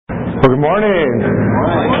Well, good morning.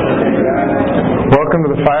 Welcome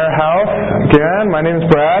to the Firehouse again. My name is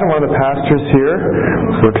Brad. I'm one of the pastors here.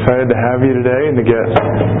 We're excited to have you today and to get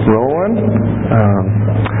rolling.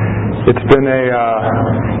 It's been a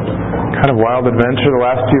kind of wild adventure the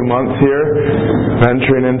last few months here,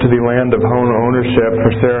 venturing into the land of home ownership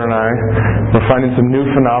for Sarah and I. We're finding some new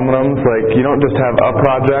phenomenons, like you don't just have a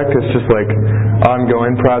project, it's just like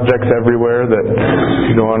ongoing projects everywhere that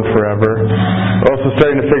go on forever. We're also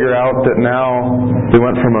starting to figure out that now we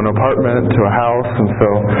went from an apartment to a house, and so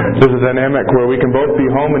there's a dynamic where we can both be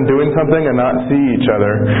home and doing something and not see each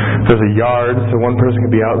other. There's a yard, so one person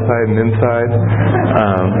can be outside and inside.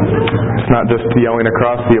 It's not just yelling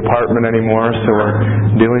across the apartment anymore, so we're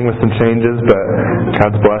dealing with some changes, but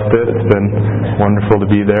God's blessed it. It's been wonderful to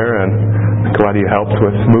be there, and glad you helped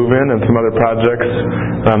with moving and some other projects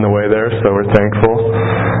on the way there, so we're thankful.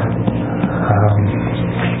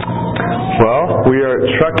 Well, we are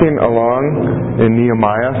trucking along in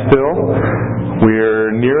Nehemiah still.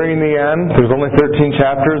 We're nearing the end. There's only 13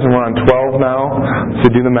 chapters, and we're on 12 now. So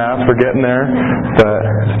do the math. We're getting there. But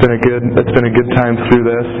it's been a good time through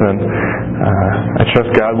this, and I trust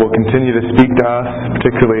God will continue to speak to us,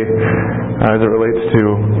 particularly as it relates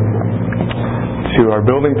to our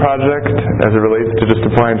building project, as it relates to just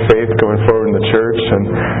applying faith going forward in the church and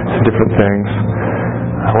different things.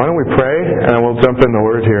 Why don't we pray, and we'll jump in the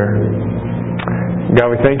Word here.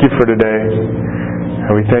 God, we thank you for today.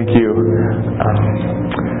 And we thank you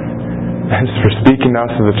for speaking to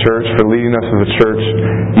us as a church, for leading us as a church.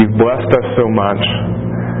 You've blessed us so much.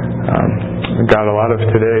 God, a lot of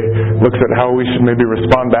today looks at how we should maybe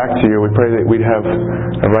respond back to you. We pray that we'd have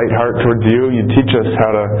a right heart towards you. You teach us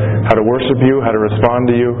how to worship you, how to respond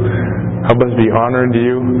to you. Help us be honored to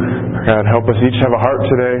you. God, help us each have a heart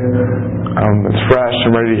today that's fresh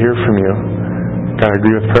and ready to hear from you. God, I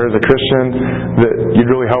agree with prayer as a Christian that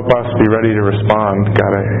you'd really help us be ready to respond.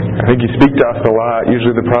 God, I think you speak to us a lot.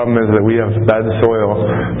 Usually the problem is that we have bad soil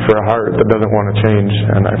for a heart that doesn't want to change.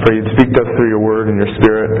 And I pray you'd speak to us through your word and your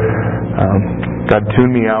spirit. God,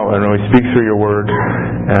 tune me out and really speak through your word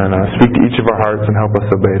and speak to each of our hearts and help us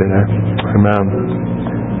obey today. Amen.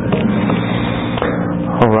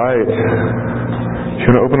 All right. If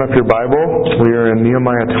you want to open up your Bible, we are in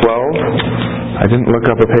Nehemiah 12. I didn't look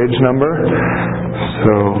up a page number,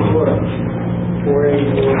 so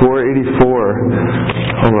 484.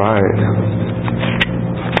 All right.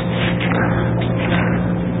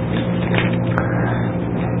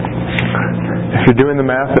 If you're doing the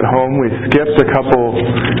math at home, we're going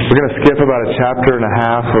to skip about a chapter and a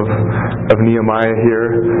half of Nehemiah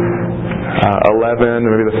here. 11,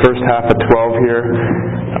 maybe the first half of 12 here.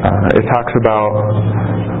 It talks about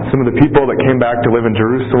some of the people that came back to live in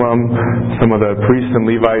Jerusalem, some of the priests and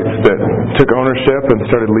Levites that took ownership and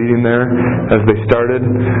started leading there as they started.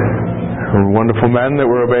 Wonderful men that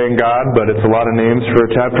were obeying God, but it's a lot of names for a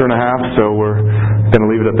chapter and a half, so we're going to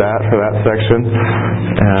leave it at that for that section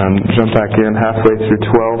and jump back in halfway through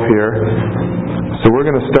 12 here. So we're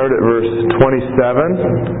going to start at verse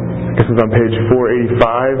 27. I guess it's on page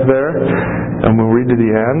 485 there, and we'll read to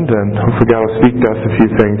the end, and hopefully God will speak to us a few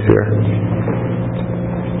things here.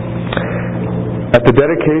 At the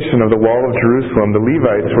dedication of the wall of Jerusalem, the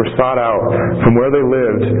Levites were sought out from where they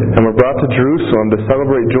lived and were brought to Jerusalem to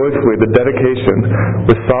celebrate joyfully the dedication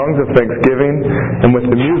with songs of thanksgiving and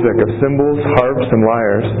with the music of cymbals, harps, and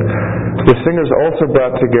lyres. The singers also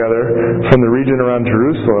brought together from the region around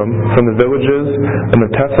Jerusalem, from the villages and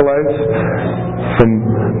the Tessalites, from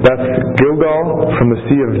Beth Gilgal, from the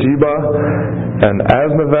Sea of Jeba, and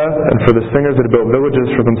Asmaveth, and for the singers that had built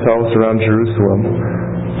villages for themselves around Jerusalem.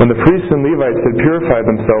 When the priests and Levites had purified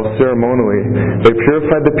themselves ceremonially, they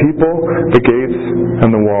purified the people, the gates, and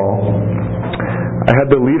the wall. I had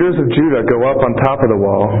the leaders of Judah go up on top of the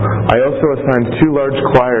wall. I also assigned 2 large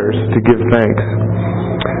choirs to give thanks.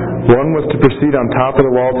 One was to proceed on top of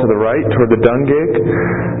the wall to the right toward the dung gate.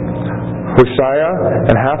 Hoshiah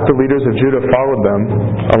and half the leaders of Judah followed them,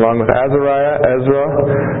 along with Azariah, Ezra,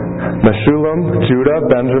 Meshullam, Judah,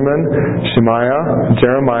 Benjamin, Shemaiah,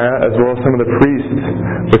 Jeremiah, as well as some of the priests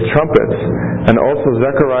with trumpets, and also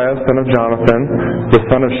Zechariah, son of Jonathan, the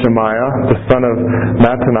son of Shemaiah, the son of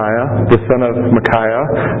Mattaniah, the son of Micaiah,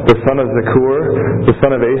 the son of Zakur, the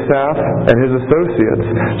son of Asaph, and his associates,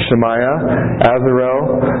 Shemaiah,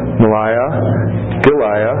 Azarel, Maliah,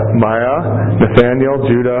 Giliah, Maiah, Nathaniel,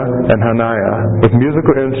 Judah, and Hananiah, with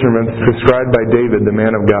musical instruments prescribed by David, the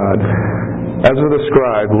man of God. Ezra the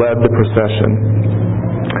scribe led the procession.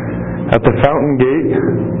 At the fountain gate,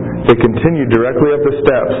 they continued directly up the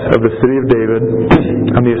steps of the city of David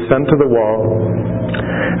on the ascent of the wall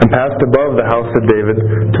and passed above the house of David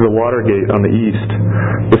to the water gate on the east.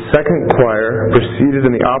 The second choir proceeded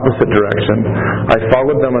in the opposite direction. I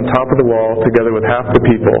followed them on top of the wall, together with half the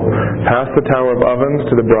people, past the tower of ovens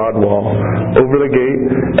to the broad wall, over the gate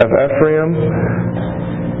of Ephraim,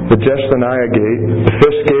 the Jeshlaniah gate, the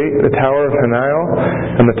fish gate, the tower of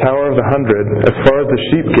Hananiah, and the tower of the 100, as far as the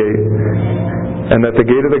sheep gate, and at the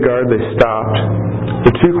gate of the guard they stopped.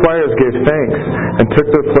 The two choirs gave thanks and took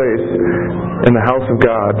their place in the house of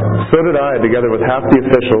God. So did I, together with half the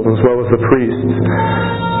officials, as well as the priests,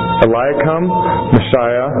 Eliakim,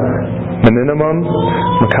 Mishiah, Meninimum,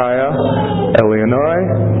 Micaiah, Elionai,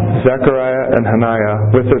 Zechariah, and Hananiah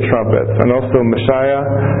with their trumpets, and also Mishiah,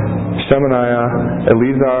 Shemaniah,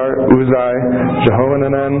 Eleazar, Uzai,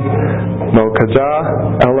 Jehohanan, Melchijah,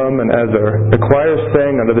 Elam, and Ezer. The choirs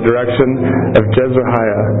sang under the direction of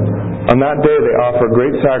Jezreiah. On that day they offered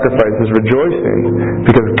great sacrifices, rejoicing,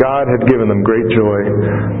 because God had given them great joy.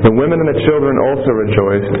 The women and the children also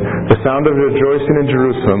rejoiced. The sound of rejoicing in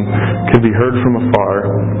Jerusalem could be heard from afar.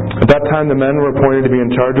 At that time the men were appointed to be in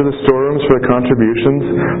charge of the storerooms for the contributions,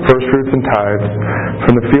 first fruits, and tithes.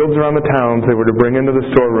 From the fields around the towns they were to bring into the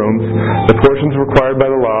storerooms the portions required by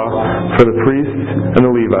the law for the priests and the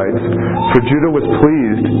Levites. For Judah was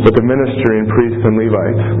pleased with the ministering priests and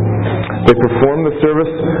Levites. They performed the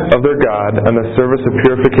service of their God and the service of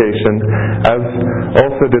purification, as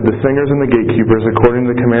also did the singers and the gatekeepers, according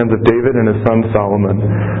to the commands of David and his son Solomon.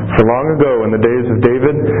 For long ago, in the days of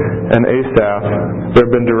David and Asaph, there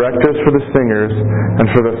have been directors for the singers and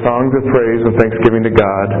for the songs of praise and thanksgiving to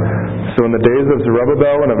God. So in the days of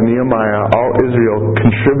Zerubbabel and of Nehemiah, all Israel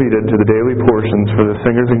contributed to the daily portions for the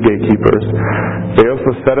singers and gatekeepers. They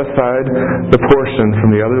also set aside the portion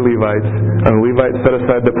from the other Levites, and the Levites set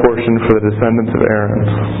aside the portion for the descendants of Aaron.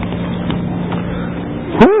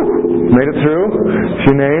 Whew! Made it through. A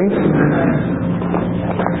few names.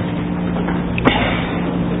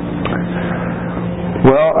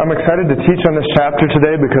 Well, I'm excited to teach on this chapter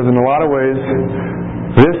today because in a lot of ways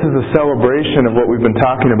this is a celebration of what we've been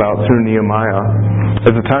talking about through Nehemiah.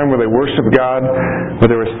 It's a time where they worship God, where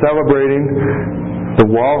they were celebrating. The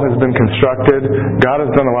wall has been constructed. God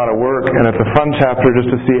has done a lot of work, and it's a fun chapter just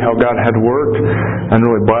to see how God had worked and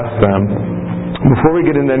really blessed them. Before we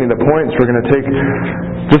get into any of the points, we're going to take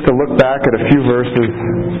just a look back at a few verses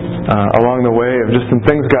along the way of just some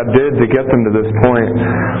things God did to get them to this point.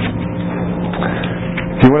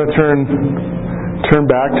 If you want to turn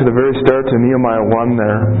back to the very start to Nehemiah 1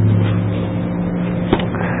 there.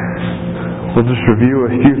 We'll just review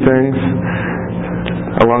a few things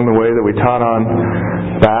along the way that we taught on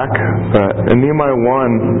back. But in Nehemiah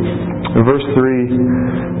 1, verse 3,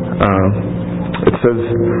 it says,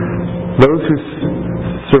 "Those who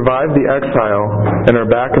survived the exile and are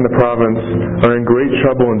back in the province are in great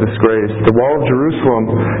trouble and disgrace. The wall of Jerusalem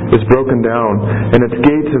is broken down, and its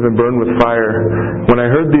gates have been burned with fire. When I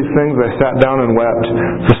heard these things, I sat down and wept.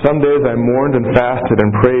 For some days I mourned and fasted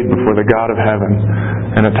and prayed before the God of heaven."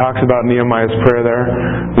 And it talks about Nehemiah's prayer there.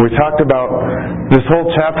 We talked about this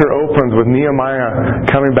whole chapter opens with Nehemiah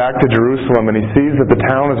coming back to Jerusalem, and he sees that the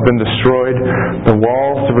town has been destroyed. The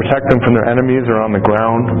walls to protect them from their enemies are on the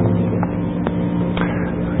ground.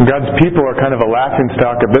 God's people are kind of a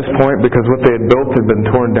laughingstock at this point because what they had built had been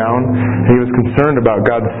torn down. And he was concerned about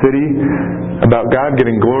God's city, about God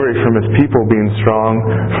getting glory from his people being strong,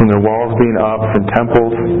 from their walls being up, from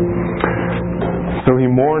temples. So he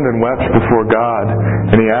mourned and wept before God,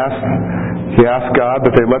 and he asked God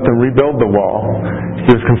that they let them rebuild the wall.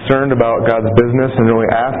 He was concerned about God's business and really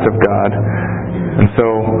asked of God. And so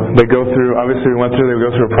they go through a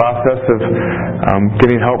process of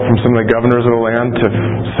getting help from some of the governors of the land to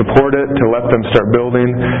support it, to let them start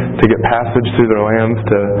building, to get passage through their lands,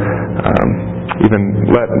 to even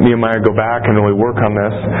let Nehemiah go back and really work on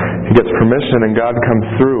this. He gets permission, and God comes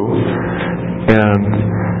through. And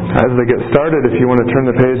as they get started, if you want to turn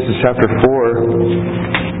the page to chapter 4,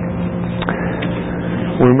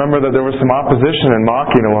 we remember that there was some opposition and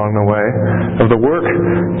mocking along the way of the work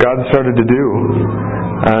God started to do.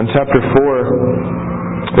 In chapter 4,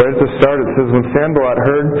 right at the start, it says, "When Sanballat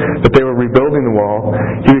heard that they were rebuilding the wall,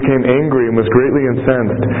 he became angry and was greatly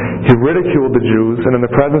incensed. He ridiculed the Jews, and in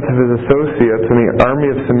the presence of his associates in the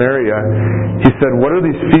army of Samaria, he said, 'What are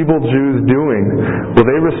these feeble Jews doing? Will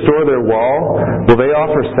they restore their wall? Will they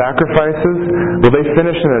offer sacrifices? Will they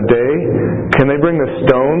finish in a day? Can they bring the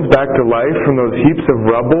stones back to life from those heaps of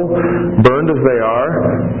rubble, burned as they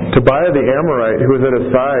are?' Tobiah the Amorite, who was at his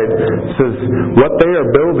side, says, 'What they are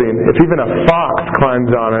building, if even a fox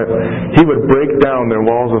climbs on it, he would break down their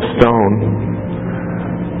walls of stone.'"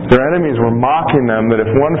 Their enemies were mocking them that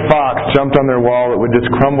if one fox jumped on their wall, it would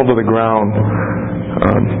just crumble to the ground.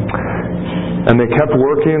 And they kept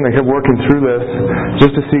working through this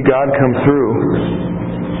just to see God come through.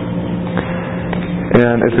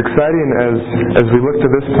 And it's exciting as we look to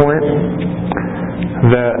this point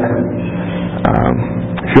that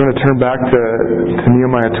if you want to turn back to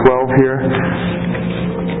Nehemiah 12 here,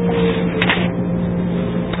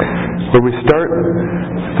 where we start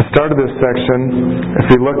the start of this section,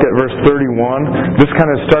 if we look at verse 31, this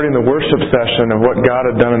kind of starting the worship session of what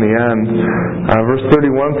God had done in the end. Verse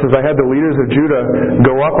 31 says, I had the leaders of Judah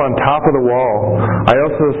go up on top of the wall. I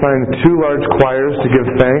also assigned 2 large choirs to give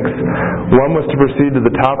thanks. One was to proceed to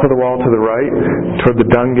the top of the wall to the right, toward the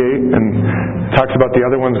dung gate, and talks about the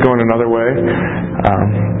other ones going another way.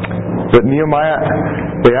 But Nehemiah,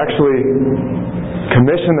 they actually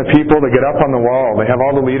commission the people to get up on the wall. They have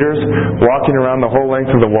all the leaders walking around the whole length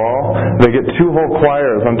of the wall. They get 2 whole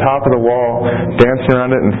choirs on top of the wall, dancing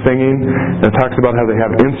around it and singing. And it talks about how they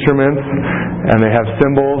have instruments and they have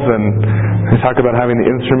cymbals, and they talk about having the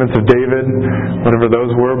instruments of David, whatever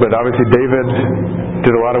those were. But obviously David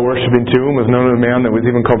did a lot of worshiping too, and was known as a man that was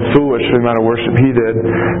even called foolish for the amount of worship he did.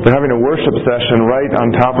 They're having a worship session right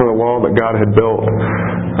on top of the wall that God had built.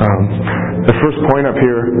 The first point up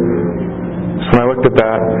here, when I looked at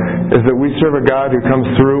that, is that we serve a God who comes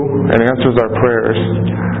through and answers our prayers.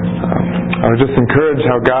 I was just encouraged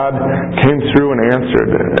how God came through and answered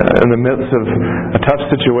in the midst of a tough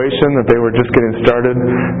situation that they were just getting started,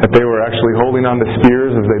 that they were actually holding on to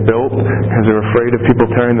spears as they built because they were afraid of people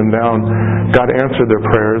tearing them down. God answered their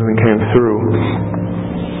prayers and came through.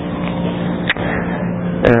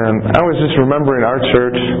 And I was just remembering our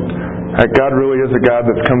church, that God really is a God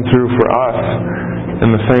that's come through for us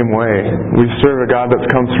in the same way. We serve a God that's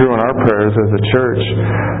come through in our prayers as a church.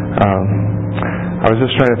 I was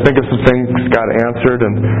just trying to think of some things God answered,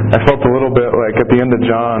 and I felt a little bit like at the end of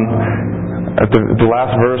John, at the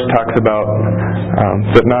last verse talks about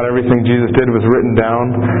that not everything Jesus did was written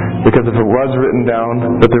down, because if it was written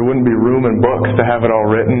down, that there wouldn't be room in books to have it all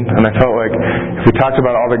written. And I felt like if we talked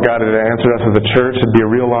about all that God had answered us as a church, it'd be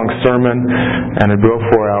a real long sermon and it'd go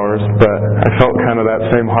 4 hours. But I felt kind of that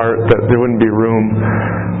same heart that there wouldn't be room.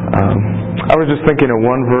 I was just thinking of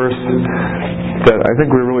one verse that I think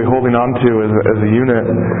we're really holding on to as a unit.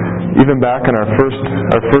 Even back in our first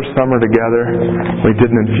summer together, we did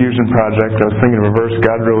an infusion project. I was thinking of a verse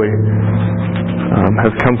God really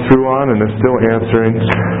has come through on and is still answering.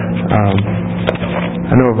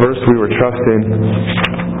 I know a verse we were trusting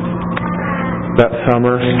that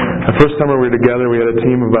summer. The first summer we were together, we had a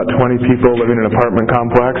team of about 20 people living in an apartment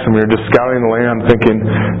complex, and we were just scouting the land thinking,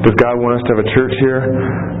 does God want us to have a church here?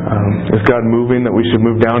 Is God moving that we should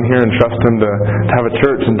move down here and trust Him to have a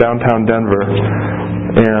church in downtown Denver?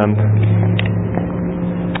 And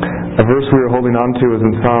a verse we were holding on to is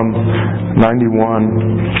in Psalm 91,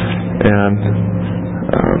 and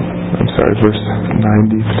verse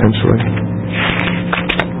 90 potentially.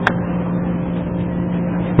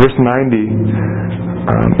 Verse 90,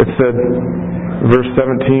 it said, verse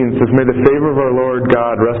 17 says, may the favor of our Lord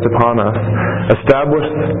God rest upon us. Establish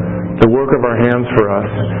the work of our hands for us.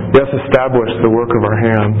 Yes, establish the work of our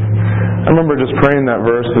hands. I remember just praying that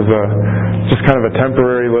verse as just kind of a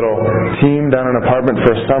temporary little team down in an apartment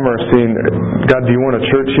for a summer, seeing, God, do you want a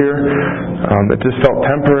church here? It just felt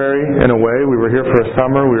temporary in a way. We were here for a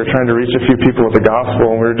summer. We were trying to reach a few people with the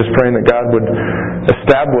gospel, and we were just praying that God would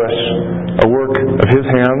establish a work of His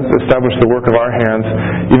hands, establish the work of our hands,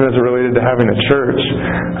 even as it related to having a church.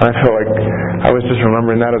 And I felt like I was just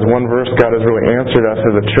remembering that as one verse God has really answered us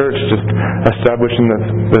as a church, just establishing that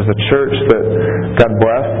there's a church that God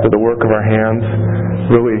blessed, that the work of our hands,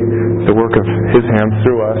 really the work of His hands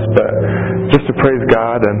through us. But just to praise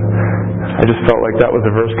God, and I just felt like that was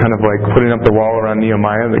a verse kind of like putting up the wall around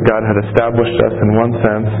Nehemiah, that God had established us in one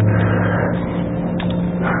sense.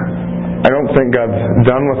 I don't think God's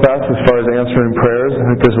done with us as far as answering prayers. I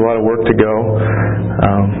think there's a lot of work to go.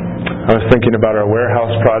 I was thinking about our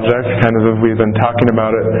warehouse project, kind of as we've been talking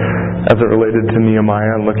about it as it related to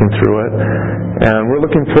Nehemiah and looking through it. And we're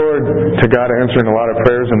looking forward to God answering a lot of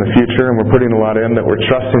prayers in the future, and we're putting a lot in that we're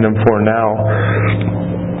trusting Him for now.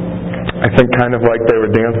 I think kind of like they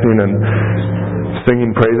were dancing and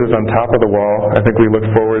singing praises on top of the wall, I think we look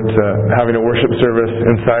forward to having a worship service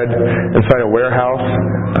inside a warehouse.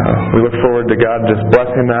 We look forward to God just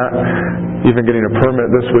blessing that, even getting a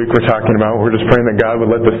permit this week we're talking about. We're just praying that God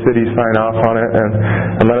would let the city sign off on it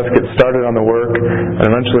and let us get started on the work. And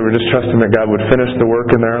eventually we're just trusting that God would finish the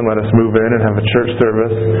work in there and let us move in and have a church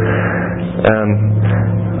service.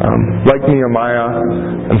 And like Nehemiah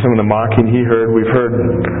and some of the mocking he heard, we've heard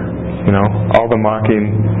all the mocking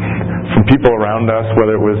from people around us,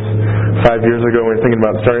 whether it was 5 years ago when we were thinking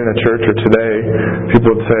about starting a church or today,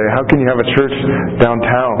 people would say, how can you have a church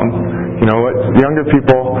downtown? Younger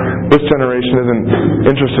people, this generation isn't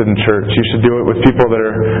interested in church. You should do it with people that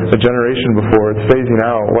are a generation before. It's phasing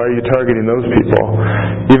out. Why are you targeting those people?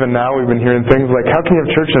 Even now we've been hearing things like, how can you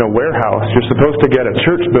have church in a warehouse? You're supposed to get a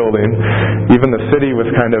church building. Even the city was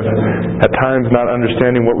kind of, at times, not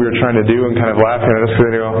understanding what we were trying to do and kind of laughing at us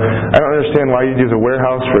because they go, I don't understand why you'd use a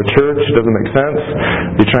warehouse for a church. It doesn't make sense.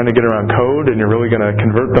 You're trying to get around code and you're really going to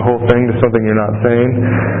convert the whole thing to something you're not saying.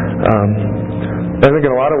 I think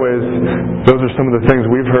in a lot of ways, those are some of the things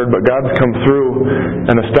we've heard, but God's come through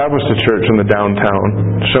and established a church in the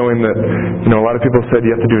downtown, showing that, a lot of people said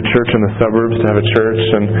you have to do a church in the suburbs to have a church,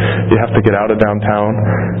 and you have to get out of downtown.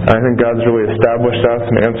 And I think God's really established us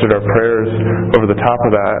and answered our prayers over the top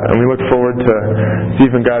of that, and we look forward to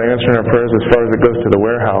even God answering our prayers as far as it goes to the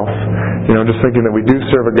warehouse. Just thinking that we do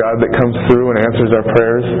serve a God that comes through and answers our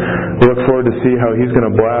prayers. We look forward to see how He's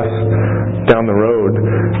going to bless down the road.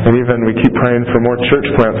 And even we keep praying for more church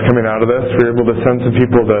plants coming out of this. We were able to send some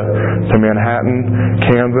people to Manhattan,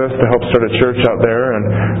 Kansas to help start a church out there, and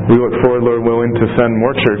we look forward, Lord willing, to send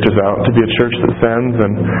more churches out, to be a church that sends,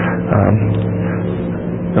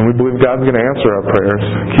 and we believe God's going to answer our prayers.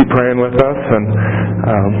 Keep praying with us, and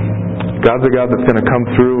God's a God that's going to come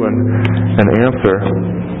through and answer.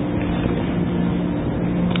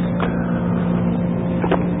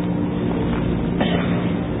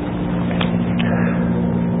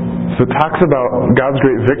 So it talks about God's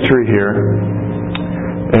great victory here,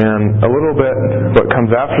 and a little bit what comes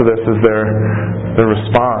after this is their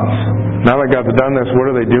response. Now that God's done this, what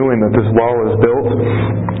are they doing that this wall is built?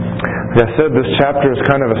 Like I said, this chapter is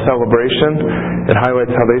kind of a celebration. It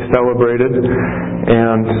highlights how they celebrated,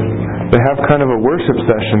 and they have kind of a worship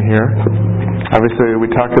session here. Obviously, we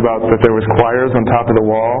talked about that there was choirs on top of the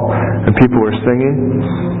wall, and people were singing.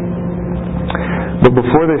 But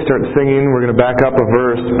before they start singing, we're going to back up a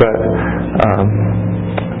verse, but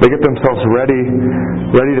they get themselves ready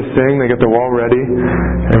to sing. They get the wall ready.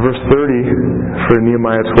 And verse 30 for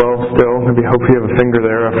Nehemiah 12 still. Maybe hope you have a finger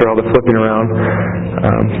there after all the flipping around.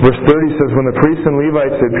 Verse 30 says, when the priests and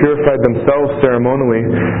Levites had purified themselves ceremonially,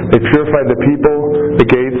 they purified the people, the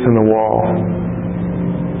gates, and the wall.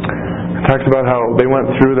 It talks about how they went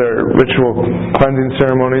through their ritual cleansing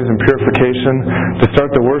ceremonies and purification to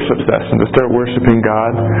start the worship session, to start worshiping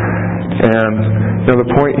God. And the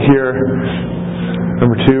point here,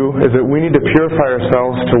 number 2, is that we need to purify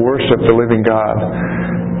ourselves to worship the living God.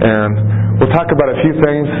 And we'll talk about a few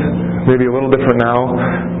things, maybe a little different now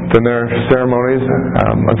than their ceremonies.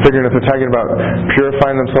 I'm figuring if they're talking about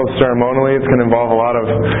purifying themselves ceremonially, it's going to involve a lot of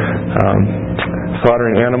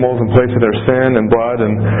slaughtering animals in place of their sin and blood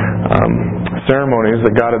and ceremonies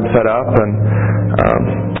that God had set up. And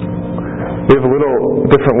we have a little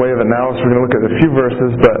different way of it now, so we're going to look at a few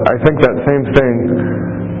verses, but I think that same thing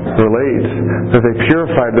relates, that they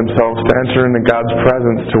purified themselves to enter into God's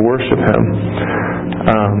presence to worship Him.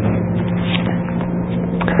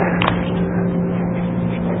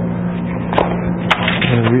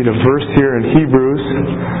 I'm going to read a verse here in Hebrews.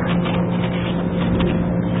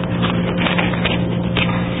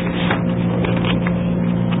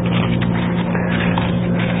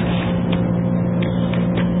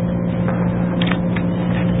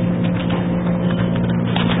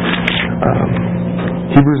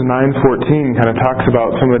 Hebrews 9:14 kind of talks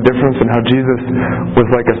about some of the difference in how Jesus was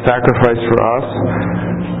like a sacrifice for us.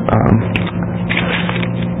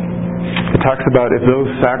 It talks about if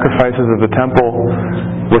those sacrifices of the temple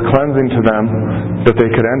were cleansing to them, that they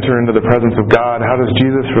could enter into the presence of God. How does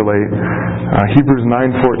Jesus relate? Hebrews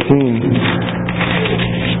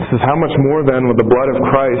 9:14 says, how much more then with the blood of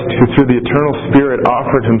Christ, who through the eternal Spirit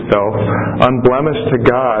offered Himself unblemished to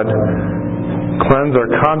God, cleanse our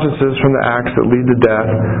consciences from the acts that lead to death,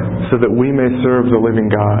 so that we may serve the living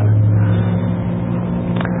God.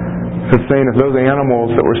 It's saying if those animals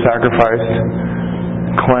that were sacrificed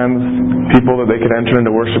cleansed people that they could enter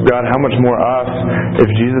into worship God, how much more us, if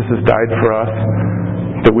Jesus has died for us,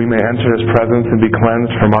 that we may enter His presence and be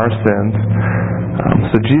cleansed from our sins.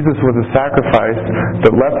 So Jesus was a sacrifice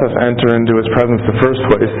that lets us enter into His presence in the first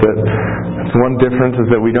place. That's one difference,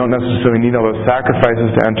 is that we don't necessarily need all those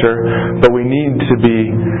sacrifices to enter, but we need to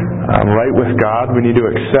be right with God. We need to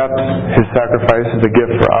accept His sacrifice as a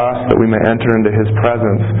gift for us, that we may enter into His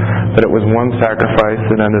presence. That it was one sacrifice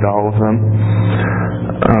that ended all of them.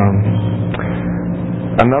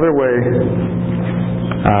 Another way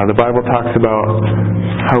the Bible talks about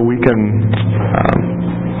how we can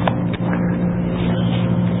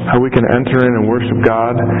how we can enter in and worship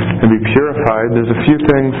God and be purified. There's a few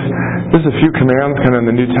commands kind of in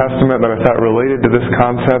the New Testament that I thought related to this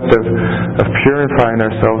concept of purifying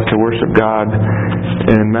ourselves to worship God.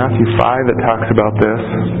 In Matthew 5 it talks about this.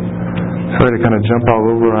 Sorry to kind of jump all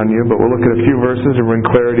over on you, but we'll look at a few verses to bring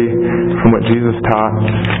clarity from what Jesus taught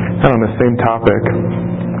and on the same topic.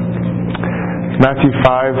 Matthew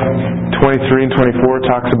 5:23 and 24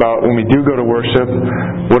 talks about when we do go to worship,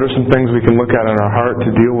 what are some things we can look at in our heart to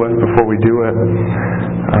deal with before we do it.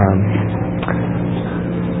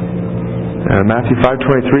 Matthew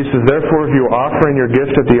 5:23 says, "Therefore if you are offering your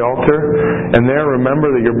gift at the altar, and there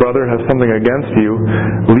remember that your brother has something against you,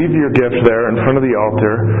 leave your gift there in front of the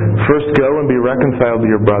altar. First go and be reconciled to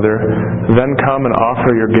your brother, then come and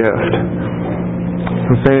offer your gift."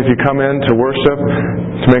 I'm saying if you come in to worship,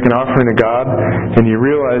 to make an offering to God, and you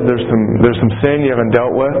realize there's some sin you haven't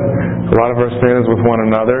dealt with, a lot of our sin is with one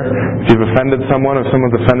another. If you've offended someone, if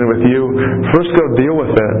someone's offended with you, first go deal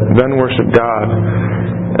with it, then worship God.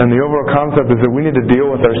 And the overall concept is that we need to deal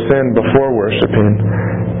with our sin before worshiping.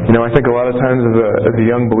 You know, I think a lot of times as a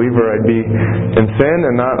young believer, I'd be in sin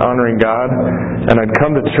and not honoring God, and I'd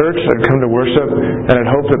come to church, I'd come to worship, and I'd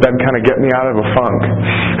hope that that'd kind of get me out of a funk.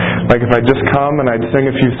 Like if I'd just come and I'd sing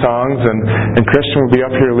a few songs, and Christian would be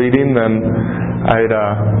up here leading, then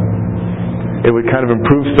it would kind of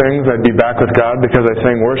improve things. I'd be back with God because I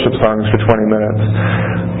sang worship songs for 20 minutes.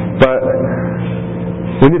 But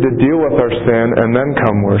we need to deal with our sin and then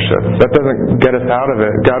come worship. That doesn't get us out of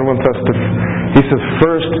it. God wants us to, He says,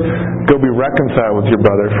 first go be reconciled with your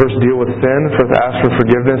brother. First deal with sin. First ask for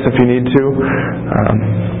forgiveness if you need to.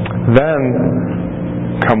 Then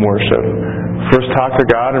come worship. First talk to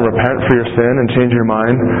God and repent for your sin and change your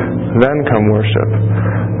mind. Then come worship.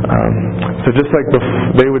 So just like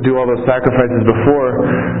they would do all those sacrifices before,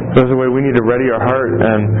 there's a way we need to ready our heart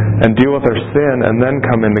and deal with our sin and then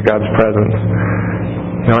come into God's presence.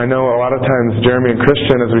 Now I know a lot of times Jeremy and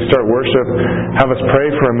Christian, as we start worship, have us pray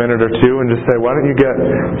for a minute or two and just say, why don't you get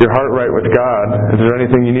your heart right with God? Is there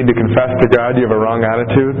anything you need to confess to God? Do you have a wrong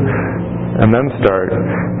attitude? And then start.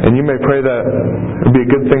 And you may pray that it would be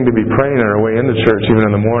a good thing to be praying on our way into church, even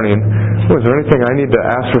in the morning. Oh, is there anything I need to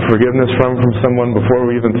ask for forgiveness from someone before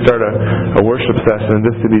we even start a worship session,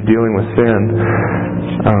 just to be dealing with sin?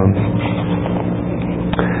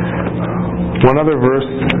 One other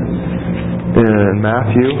verse in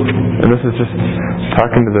Matthew, and this is just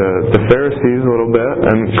talking to the Pharisees a little bit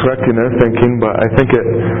and correcting their thinking, but I think it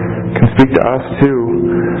can speak to us too,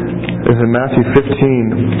 is in Matthew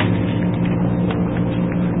 15.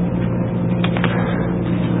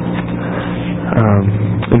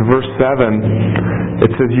 In verse 7,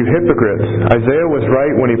 it says, "You hypocrites, Isaiah was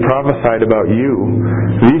right when he prophesied about you.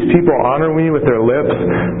 These people honor me with their lips,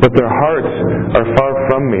 but their hearts are far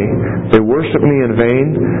from me. They worship me in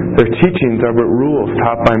vain. Their teachings are but rules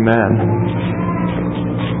taught by men."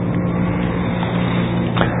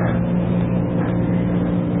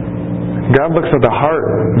 God looks at the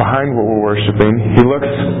heart behind what we're worshiping. He looks,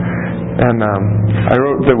 and I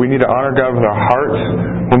wrote that we need to honor God with our hearts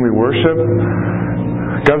when we worship.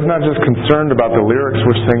 God's not just concerned about the lyrics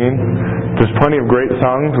we're singing. There's plenty of great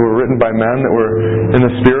songs that were written by men that were in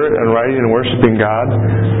the Spirit and writing and worshiping God.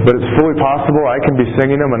 But it's fully possible I can be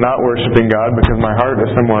singing them and not worshiping God because my heart is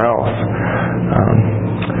somewhere else.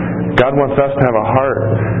 God wants us to have a heart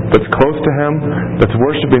that's close to Him, that's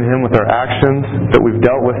worshiping Him with our actions, that we've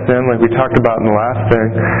dealt with sin like we talked about in the last thing,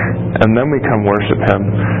 and then we come worship Him.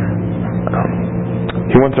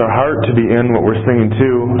 He wants our heart to be in what we're singing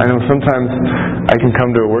too. I know sometimes I can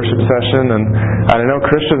come to a worship session and I know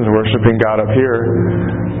Christians worshiping God up here,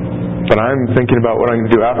 but I'm thinking about what I'm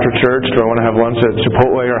going to do after church. Do I want to have lunch at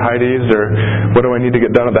Chipotle or Heidi's, or what do I need to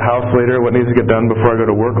get done at the house later? What needs to get done before I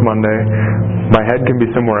go to work Monday? My head can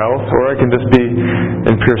be somewhere else, or I can just be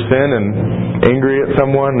in pure sin and angry at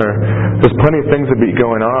someone, or there's plenty of things that be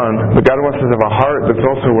going on. But God wants us to have a heart that's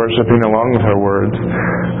also worshiping along with our words.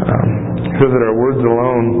 He says that our words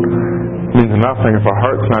alone means nothing if our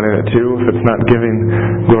heart's not in it too, if it's not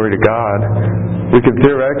giving glory to God. We could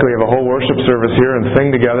theoretically have a whole worship service here and sing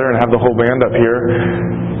together and have the whole band up here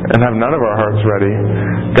and have none of our hearts ready.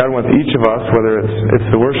 God wants each of us, whether it's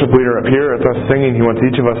the worship leader up here, it's us singing, He wants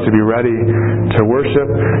each of us to be ready to worship,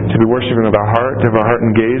 to be worshiping with our heart, to have our heart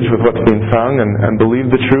engaged with what's being sung and believe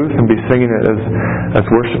the truth and be singing it as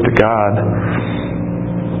worship to God.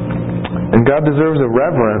 And God deserves a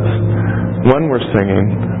reverence when we're singing,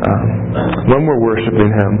 when we're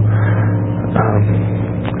worshiping Him.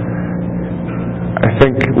 I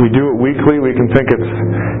think we do it weekly. We can think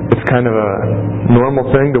it's kind of a normal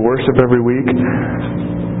thing to worship every week,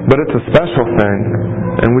 but it's a special thing.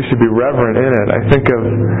 and we should be reverent in it. I think of,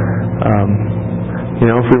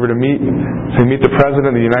 if we were to meet the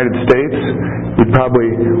President of the United States, we'd probably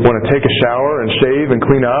want to take a shower and shave and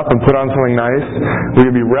clean up and put on something nice. We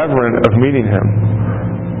would be reverent of meeting him.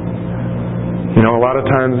 A lot of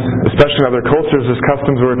times, especially in other cultures, there's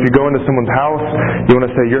customs where if you go into someone's house, you want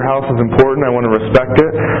to say, your house is important, I want to respect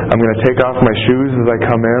it, I'm going to take off my shoes as I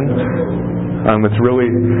come in. It's really,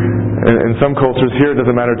 in some cultures here, it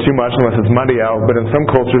doesn't matter too much unless it's muddy out, but in some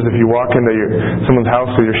cultures, if you walk into someone's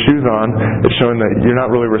house with your shoes on, it's showing that you're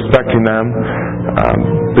not really respecting them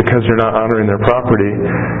because you're not honoring their property.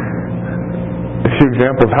 A few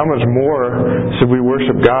examples. How much more should we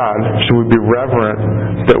worship God? Should we be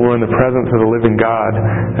reverent that we're in the presence of the living God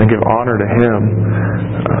and give honor to Him?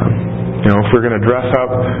 If we're going to dress up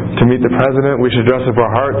to meet the President, we should dress up our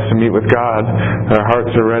hearts to meet with God. Our hearts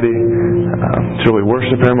are ready to really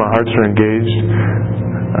worship Him. Our hearts are engaged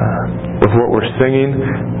with what we're singing.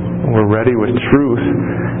 We're ready with truth,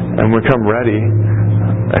 and we come ready.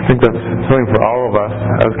 I think that's something for all of us.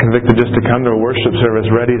 I was convicted just to come to a worship service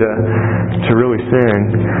ready to really sing.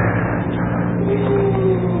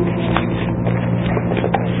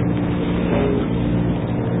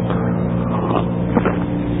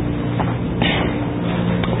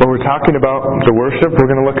 When we're talking about the worship, we're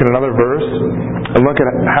going to look at another verse and look at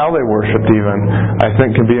how they worshipped even. I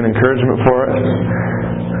think can be an encouragement for us.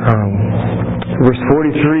 Verse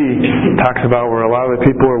 43 talks about where a lot of the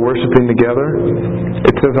people are worshiping together.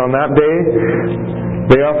 It says, on that day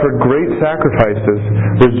they offered great sacrifices,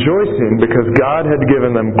 rejoicing because God had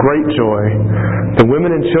given them great joy. The women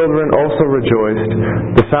and children also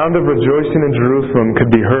rejoiced. The sound of rejoicing in Jerusalem could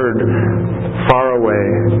be heard far away.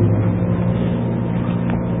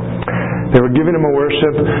 They were giving Him a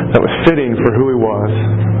worship that was fitting for who He was,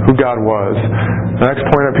 who God was. The next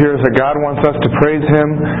point up here is that God wants us to praise Him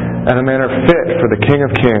in a manner fit for the King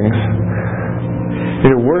of Kings.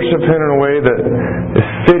 You know, worship Him in a way that is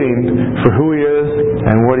fitting for who He is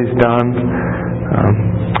and what He's done.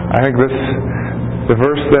 I think the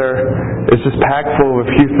verse there is just packed full of a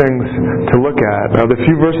few things to look at. Now, the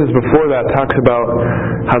few verses before that talks about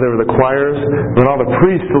how there were the choirs, when all the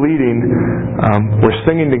priests leading were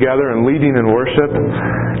singing together and leading in worship.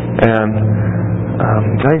 And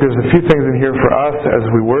I think there's a few things in here for us as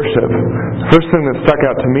we worship. The first thing that stuck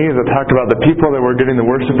out to me is it talked about the people that were getting the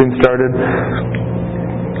worshiping started.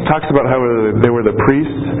 It talks about how they were the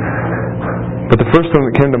priests. But the first thing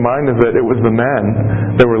that came to mind is that it was the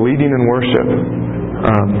men that were leading in worship.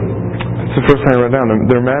 It's the first thing I wrote down.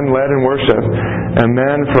 They're men led in worship. And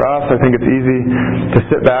men, for us, I think it's easy to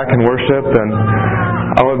sit back and worship. And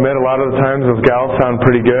I'll admit a lot of the times those gals sound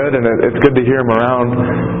pretty good, and it's good to hear them around.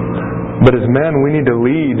 But as men, we need to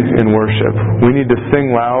lead in worship. We need to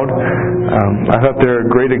sing loud. I thought they're a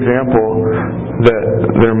great example that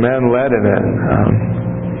they're men led in it.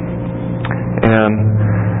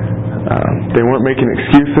 They weren't making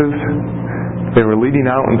excuses. They were leading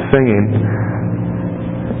out and singing.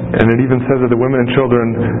 And it even says that the women and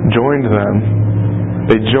children joined them.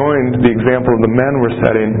 They joined the example the men were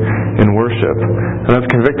setting in worship. And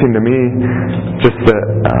that's convicting to me, just that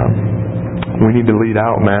we need to lead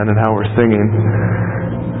out, man, in how we're singing.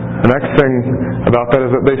 The next thing about that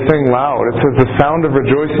is that they sing loud. It says the sound of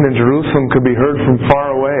rejoicing in Jerusalem could be heard from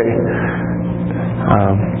far away.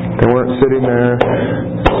 They weren't sitting there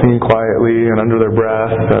singing quietly and under their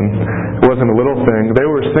breath, and it wasn't a little thing. They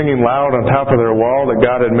were singing loud on top of their wall that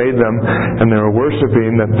God had made them, and they were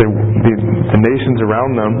worshiping that the nations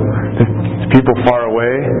around them, the people far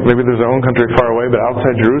away, maybe there's their own country far away, but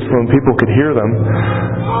outside Jerusalem, people could hear them.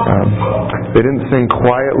 They didn't sing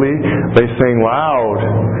quietly, they sang loud.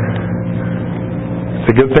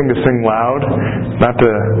 It's a good thing to sing loud. I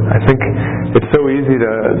think it's so easy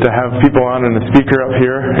to have people on and a speaker up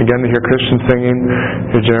here, again, to hear Christians singing,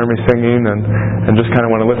 hear Jeremy singing, and just kind of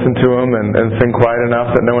want to listen to them and sing quiet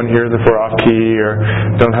enough that no one hears if we're off key or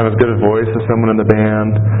don't have as good a voice as someone in the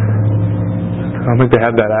band. I don't think they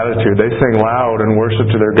had that attitude. They sang loud and worshiped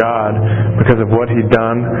to their God because of what He'd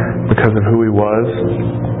done, because of who He was.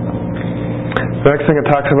 The next thing it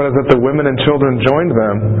talks about is that the women and children joined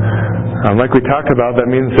them. Like we talked about, that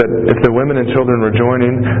means that if the women and children were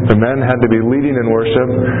joining, the men had to be leading in worship.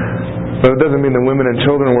 But it doesn't mean the women and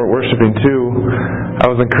children weren't worshiping too. I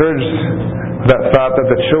was encouraged with that thought that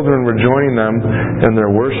the children were joining them in their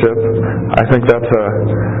worship. I think that's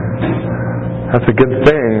a good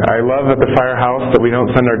thing. I love at the firehouse that we don't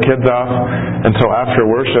send our kids off until after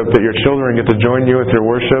worship, that your children get to join you with your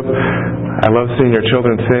worship. I love seeing your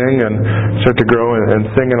children sing and start to grow and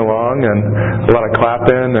singing along, and a lot of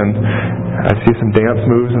clapping, and I see some dance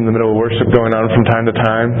moves in the middle of worship going on from time to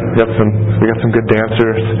time. We got some good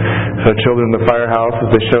dancers. So children in the firehouse, as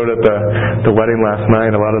they showed at the wedding last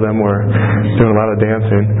night, a lot of them were doing a lot of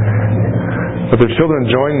dancing. But their children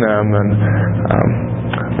join them, and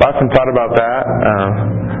often thought about that.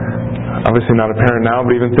 Obviously not a parent now,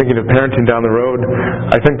 but even thinking of parenting down the road,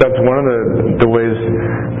 I think that's one of the ways,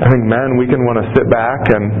 I think men, we can want to sit back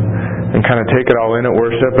and kind of take it all in at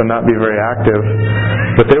worship and not be very active.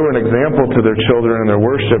 But they were an example to their children in their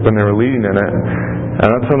worship, and they were leading in it. And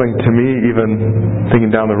that's something to me, even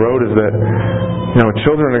thinking down the road, is that,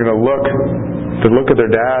 children are going to look at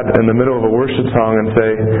their dad in the middle of a worship song and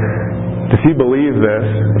say, does he believe this?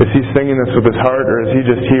 Is he singing this with his heart, or is he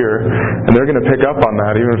just here? And they're going to pick up on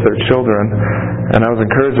that, even if they're children. And I was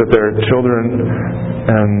encouraged that their children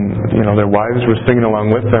and their wives were singing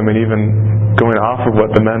along with them, and even going off of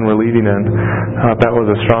what the men were leading in. That was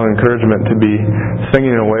a strong encouragement, to be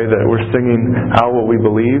singing in a way that we're singing out what we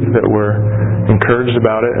believe, that we're encouraged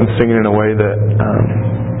about it, and singing in a way that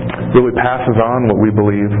really passes on what we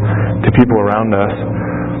believe to people around us.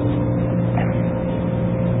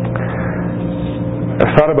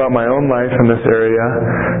 I've thought about my own life in this area,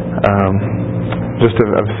 just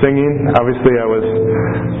of singing. Obviously, I was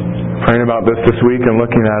praying about this week and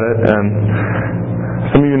looking at it, and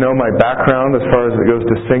some of you know my background as far as it goes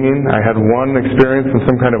to singing. I had one experience in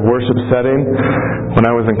some kind of worship setting. When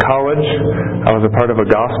I was in college, I was a part of a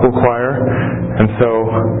gospel choir, and so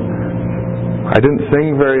I didn't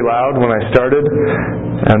sing very loud when I started,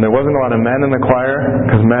 and there wasn't a lot of men in the choir,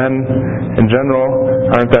 because men in general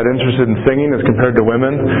aren't that interested in singing as compared to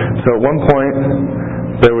women. So at one point,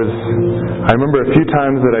 I remember a few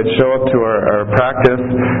times that I'd show up to our practice,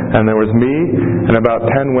 and there was me and about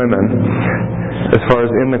 10 women as far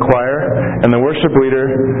as in the choir, and the worship leader,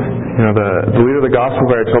 the leader of the gospel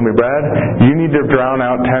choir told me, Brad, you need to drown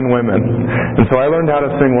out 10 women. And so I learned how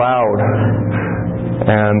to sing loud.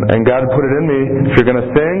 And God put it in me, if you're going to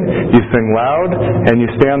sing, you sing loud and you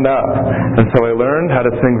stand up. And so I learned how to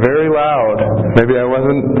sing very loud. Maybe I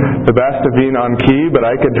wasn't the best at being on key, but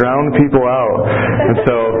I could drown people out. And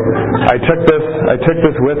so I took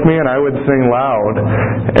this with me, and I would sing loud.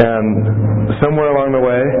 And somewhere along the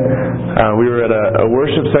way, we were at a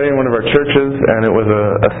worship setting in one of our churches, and it was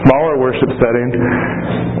a smaller worship setting.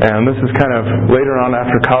 And this is kind of later on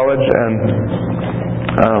after college, and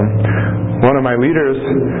one of my leaders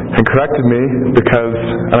had corrected me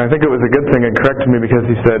and I think it was a good thing, and corrected me because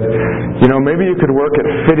he said, maybe you could work at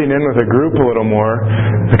fitting in with a group a little more,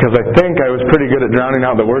 because I think I was pretty good at drowning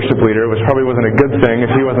out the worship leader, which probably wasn't a good thing if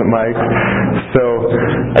he wasn't Mike. So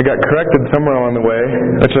I got corrected somewhere along the way,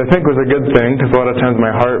 which I think was a good thing, because a lot of times my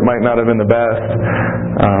heart might not have been the best.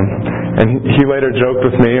 And he later joked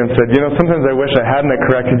with me and said, sometimes I wish I hadn't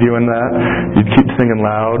corrected you in that. You'd keep singing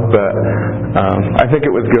loud, but I think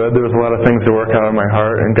it was good. There was a lot of things to work out in my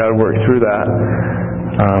heart, and God worked through that.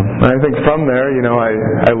 And I think from there,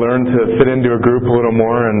 I learned to fit into a group a little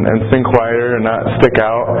more and sing quieter and not stick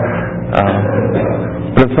out.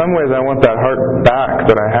 But in some ways, I want that heart back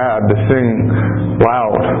that I had to sing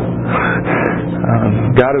loud.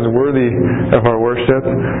 God is worthy of our worship.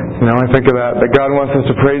 I think of that God wants us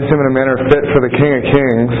to praise Him in a manner fit for the King of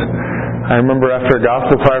Kings. I remember after a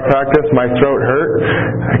gospel choir practice, my throat hurt.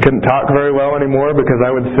 I couldn't talk very well anymore because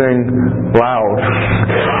I would sing loud.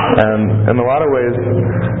 And in a lot of ways,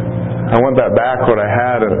 I want that back, what I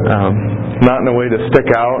had. Not in a way to stick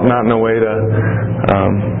out, not in a way to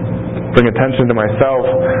bring attention to myself,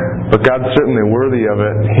 but God's certainly worthy of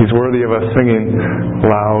it. He's worthy of us singing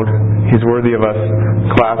loud. He's worthy of us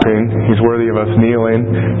clapping. He's worthy of us kneeling.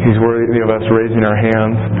 He's worthy of us raising our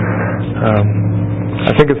hands.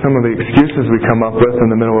 I think of some of the excuses we come up with in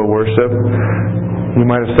the middle of worship. You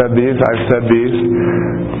might have said these. I've said these.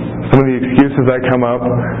 Some of the excuses I come up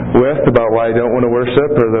with about why I don't want to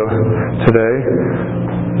worship today.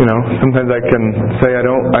 Sometimes I can say I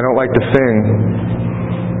don't like to sing.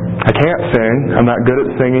 I can't sing. I'm not good at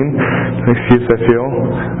singing. An excuse I feel.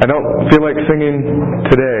 I don't feel like singing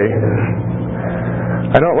today.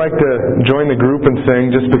 I don't like to join the group and sing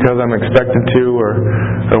just because I'm expected to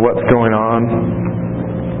or what's going on.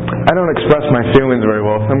 I don't express my feelings very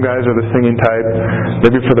well. Some guys are the singing type.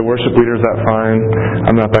 Maybe for the worship leaders, that's fine.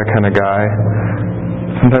 I'm not that kind of guy.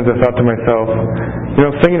 Sometimes I thought to myself,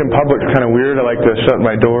 singing in public is kind of weird. I like to shut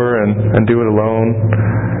my door and do it alone.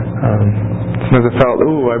 Sometimes I felt,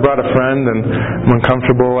 I brought a friend and I'm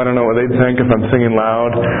uncomfortable. I don't know what they'd think if I'm singing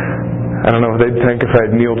loud. I don't know what they'd think if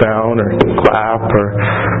I'd kneel down or clap or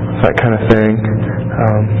that kind of thing.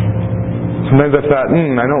 sometimes I thought,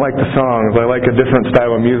 I don't like the songs. I like a different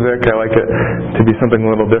style of music. I like it to be something a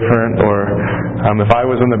little different. Or if I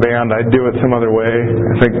was in the band, I'd do it some other way.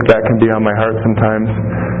 I think that can be on my heart sometimes.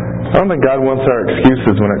 I don't think God wants our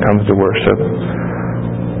excuses when it comes to worship.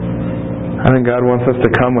 I think God wants us to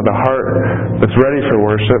come with a heart that's ready for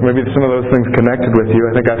worship. Maybe some of those things connected with you.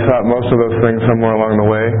 I think I thought most of those things somewhere along the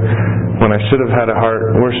way. When I should have had a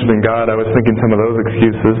heart worshiping God, I was thinking some of those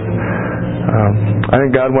excuses. I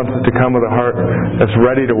think God wants us to come with a heart that's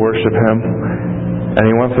ready to worship Him. And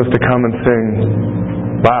He wants us to come and sing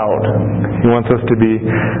loud. He wants us to be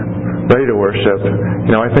ready to worship.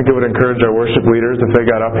 I think it would encourage our worship leaders if they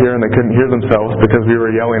got up here and they couldn't hear themselves because we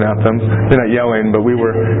were yelling at them. They're not yelling, but we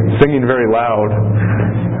were singing very loud.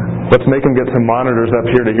 Let's make them get some monitors up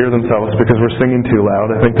here to hear themselves because we're singing too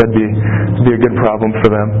loud. I think that'd be a good problem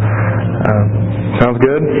for them. Sounds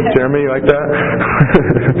good? Jeremy, you like that?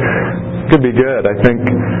 Could be good. I think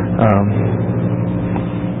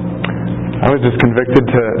I was just convicted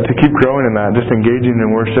to keep growing in that, just engaging in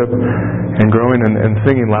worship and growing and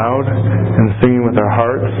singing loud and singing with our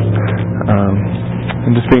hearts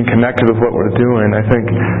and just being connected with what we're doing. I think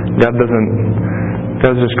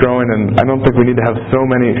God's just growing, and I don't think we need to have so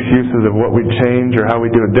many excuses of what we change or how we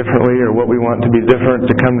do it differently or what we want to be different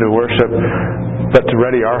to come to worship, but to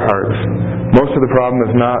ready our hearts. Most of the problem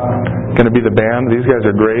is not going to be the band. These guys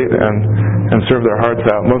are great and serve their hearts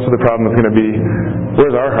out. Most of the problem is going to be,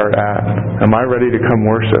 where's our heart at? Am I ready to come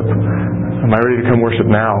worship? Am I ready to come worship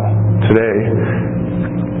now, today,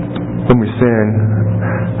 when we sing?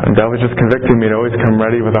 And God was just convicting me to always come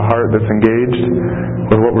ready with a heart that's engaged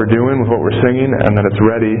with what we're doing, with what we're singing, and that it's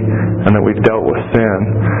ready, and that we've dealt with sin.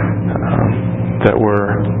 That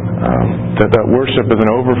worship is an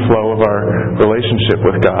overflow of our relationship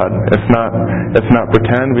with God. It's not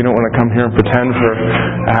pretend. We don't want to come here and pretend for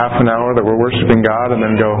a half an hour that we're worshiping God and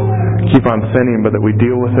then go keep on sinning, but that we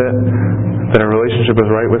deal with it, that our relationship is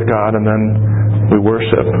right with God, and then we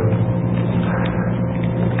worship.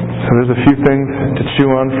 So there's a few things to chew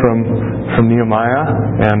on from Nehemiah,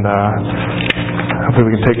 and hopefully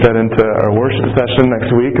we can take that into our worship session next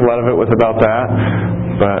week. A lot of it was about that,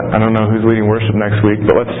 but I don't know who's leading worship next week.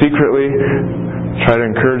 But let's secretly try to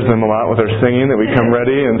encourage them a lot with our singing, that we come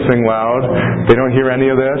ready and sing loud. They don't hear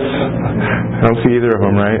any of this. I don't see either of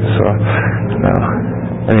them, right? So, no.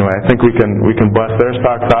 Anyway, I think we can bless their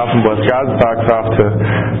socks off and bless God's socks off to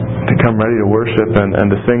come ready to worship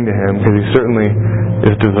and to sing to Him, because He certainly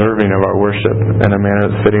is deserving of our worship in a manner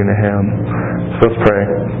that's fitting to Him. So let's pray.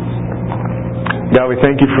 God, we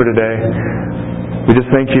thank You for today. We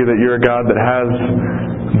just thank You that You're a God that has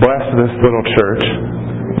blessed this little church.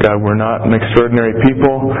 God, we're not an extraordinary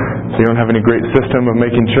people. We don't have any great system of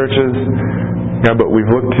making churches. God, but we've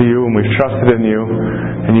looked to You and we've trusted in You,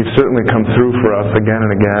 and You've certainly come through for us again and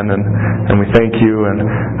again, and we thank You. And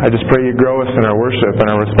I just pray You grow us in our worship and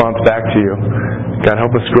our response back to You. God,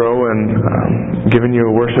 help us grow in giving You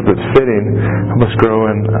a worship that's fitting. Help us grow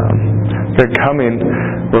in coming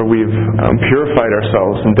where we've purified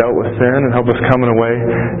ourselves and dealt with sin, and help us come in a way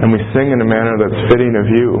and we sing in a manner that's fitting of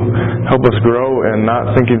You. Help us grow in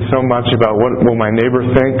not thinking so much about what will my neighbor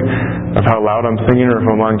think of how loud I'm singing or if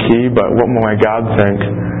I'm on key, but what will my God think.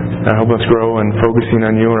 And help us grow in focusing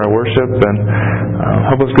on You in our worship, and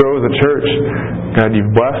help us grow as a church. God,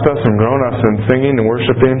 You've blessed us and grown us in singing and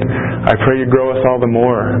worshiping. I pray You grow us all the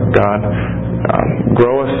more, God.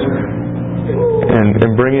 Grow us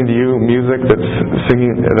in bringing to You music that's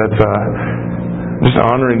singing, that's just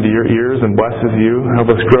honoring to Your ears and blesses You.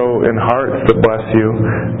 Help us grow in hearts that bless You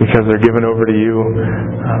because they're given over to You.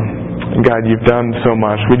 God, You've done so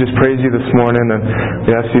much. We just praise You this morning, and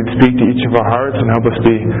we ask You to speak to each of our hearts and help us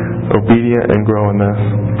be obedient and grow in this.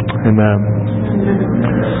 Amen.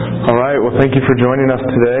 All right, well, thank you for joining us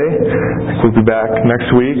today. We'll be back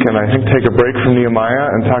next week, and I think take a break from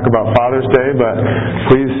Nehemiah and talk about Father's Day, but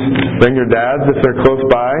please bring your dads if they're close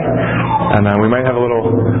by, and we might have a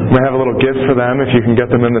little gift for them if you can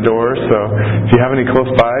get them in the door. So if you have any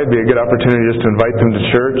close by, it'd be a good opportunity just to invite them to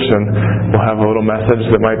church, and we'll have a little message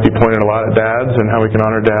that might be pointed a lot at dads and how we can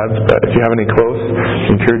honor dads. But if you have any close,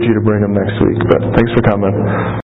 I encourage you to bring them next week. But thanks for coming.